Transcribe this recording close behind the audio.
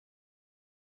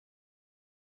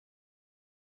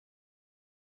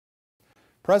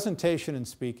Presentation and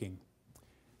speaking.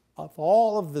 Of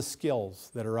all of the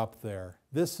skills that are up there,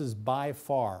 this is by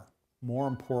far more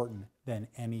important than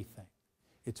anything.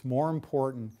 It's more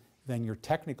important than your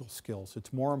technical skills.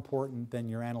 It's more important than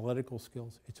your analytical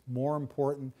skills. It's more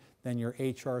important than your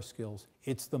HR skills.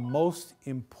 It's the most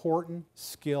important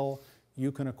skill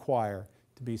you can acquire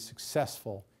to be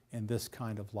successful in this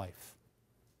kind of life.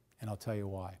 And I'll tell you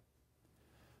why.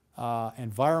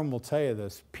 And Viren will tell you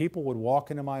this. People would walk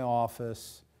into my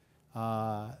office.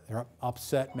 They're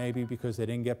upset maybe because they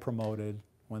didn't get promoted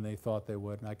when they thought they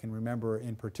would. And I can remember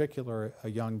in particular a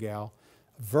young gal,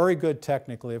 very good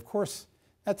technically. Of course,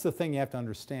 that's the thing you have to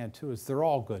understand too, is they're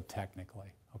all good technically,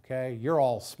 okay? You're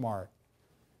all smart.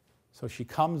 So she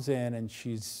comes in and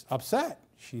she's upset.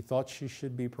 She thought she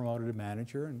should be promoted to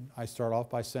manager, and I start off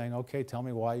by saying, okay, tell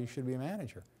me why you should be a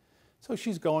manager. So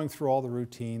she's going through all the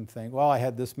routine thing. Well, I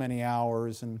had this many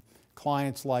hours, and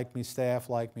clients like me, staff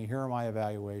like me, here are my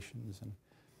evaluations.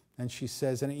 And she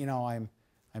says, and you know, I'm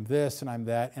this and I'm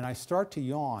that, and I start to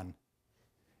yawn,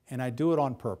 and I do it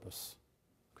on purpose,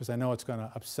 because I know it's going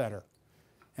to upset her.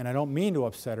 And I don't mean to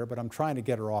upset her, but I'm trying to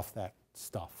get her off that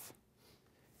stuff.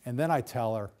 And then I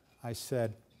tell her, I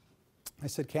said,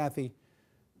 Kathy,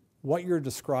 what you're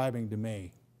describing to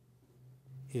me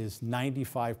is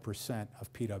 95%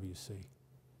 of PwC.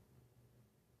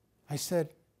 I said,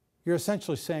 you're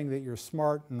essentially saying that you're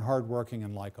smart and hardworking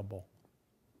and likable.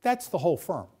 That's the whole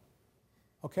firm,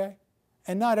 okay?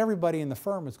 And not everybody in the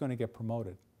firm is going to get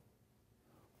promoted.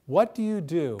 What do you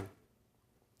do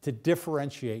to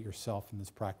differentiate yourself in this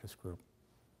practice group?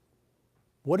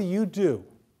 What do you do?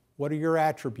 What are your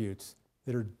attributes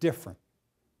that are different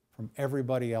from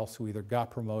everybody else who either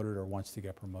got promoted or wants to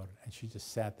get promoted? And she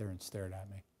just sat there and stared at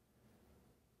me.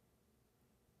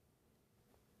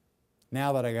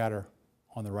 Now that I got her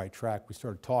on the right track, we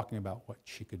started talking about what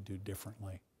she could do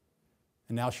differently.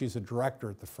 And now she's a director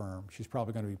at the firm. She's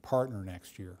probably going to be partner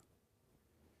next year.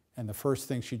 And the first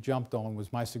thing she jumped on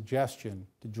was my suggestion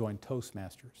to join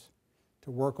Toastmasters, to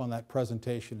work on that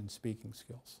presentation and speaking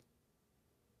skills.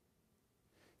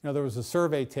 You know, there was a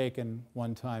survey taken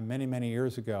one time, many, many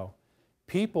years ago.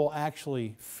 People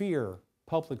actually fear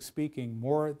public speaking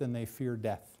more than they fear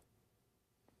death.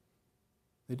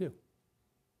 They do.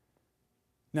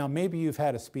 Now, maybe you've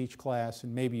had a speech class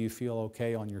and maybe you feel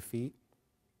okay on your feet.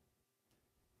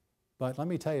 But let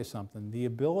me tell you something. The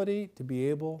ability to be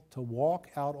able to walk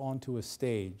out onto a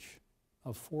stage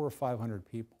of 400 or 500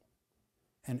 people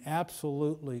and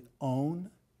absolutely own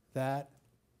that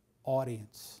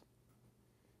audience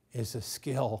is a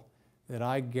skill that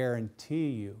I guarantee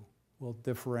you will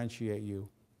differentiate you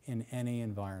in any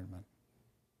environment.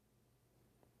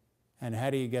 And how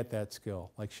do you get that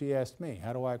skill? Like she asked me,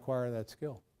 how do I acquire that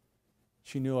skill?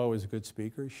 She knew I was a good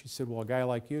speaker. She said, well, a guy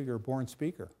like you, you're a born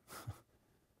speaker.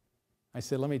 I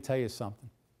said, let me tell you something.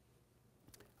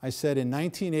 I said, in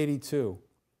 1982,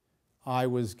 I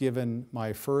was given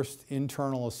my first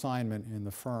internal assignment in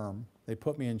the firm. They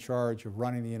put me in charge of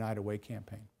running the United Way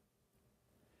campaign.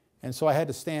 And so I had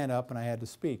to stand up and I had to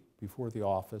speak before the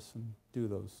office and do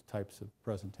those types of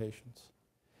presentations.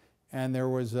 And there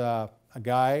was a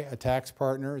guy, a tax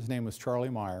partner, his name was Charlie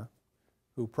Meyer,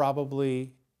 who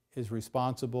probably is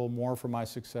responsible more for my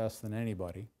success than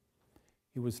anybody.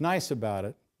 He was nice about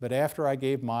it, but after I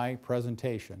gave my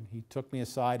presentation, he took me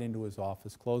aside into his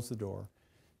office, closed the door,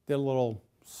 did a little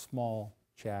small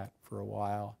chat for a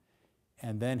while,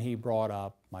 and then he brought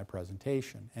up my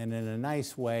presentation. And in a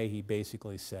nice way, he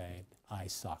basically said, I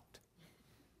sucked.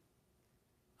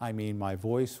 I mean, my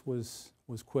voice was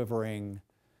quivering,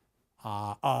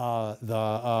 all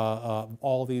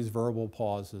these verbal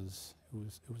pauses.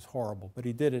 It was horrible, but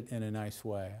he did it in a nice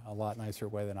way, a lot nicer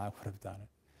way than I would have done it.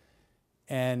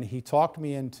 And he talked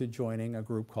me into joining a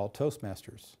group called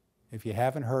Toastmasters. If you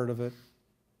haven't heard of it,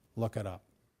 look it up.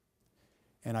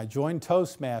 And I joined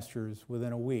Toastmasters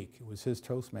within a week. It was his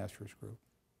Toastmasters group.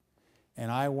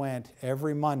 And I went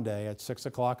every Monday at 6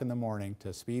 o'clock in the morning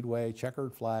to Speedway,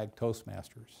 Checkered Flag,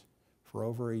 Toastmasters for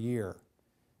over a year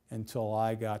until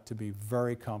I got to be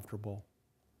very comfortable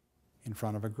in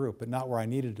front of a group, but not where I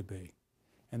needed to be.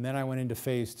 And then I went into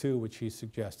phase 2, which he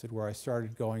suggested, where I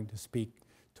started going to speak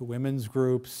to women's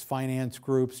groups, finance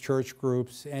groups, church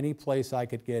groups, any place I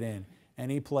could get in,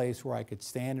 any place where I could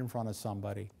stand in front of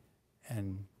somebody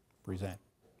and present.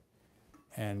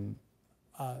 And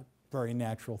a very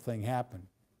natural thing happened.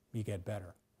 You get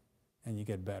better, and you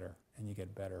get better, and you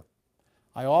get better.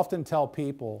 I often tell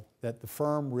people that the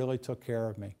firm really took care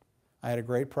of me. I had a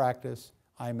great practice,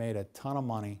 I made a ton of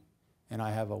money, and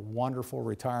I have a wonderful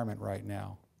retirement right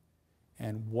now.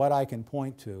 And what I can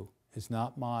point to is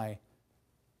not my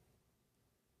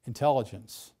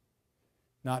intelligence,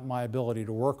 not my ability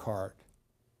to work hard,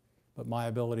 but my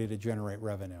ability to generate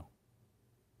revenue.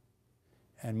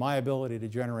 And my ability to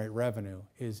generate revenue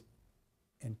is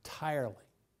entirely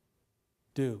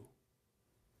due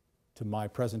to my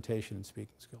presentation and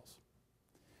speaking skills.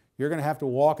 You're going to have to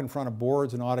walk in front of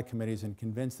boards and audit committees and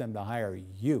convince them to hire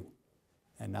you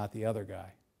and not the other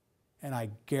guy. And I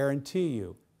guarantee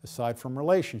you, aside from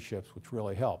relationships, which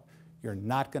really help, you're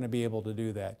not going to be able to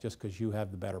do that just because you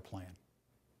have the better plan.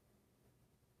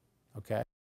 Okay?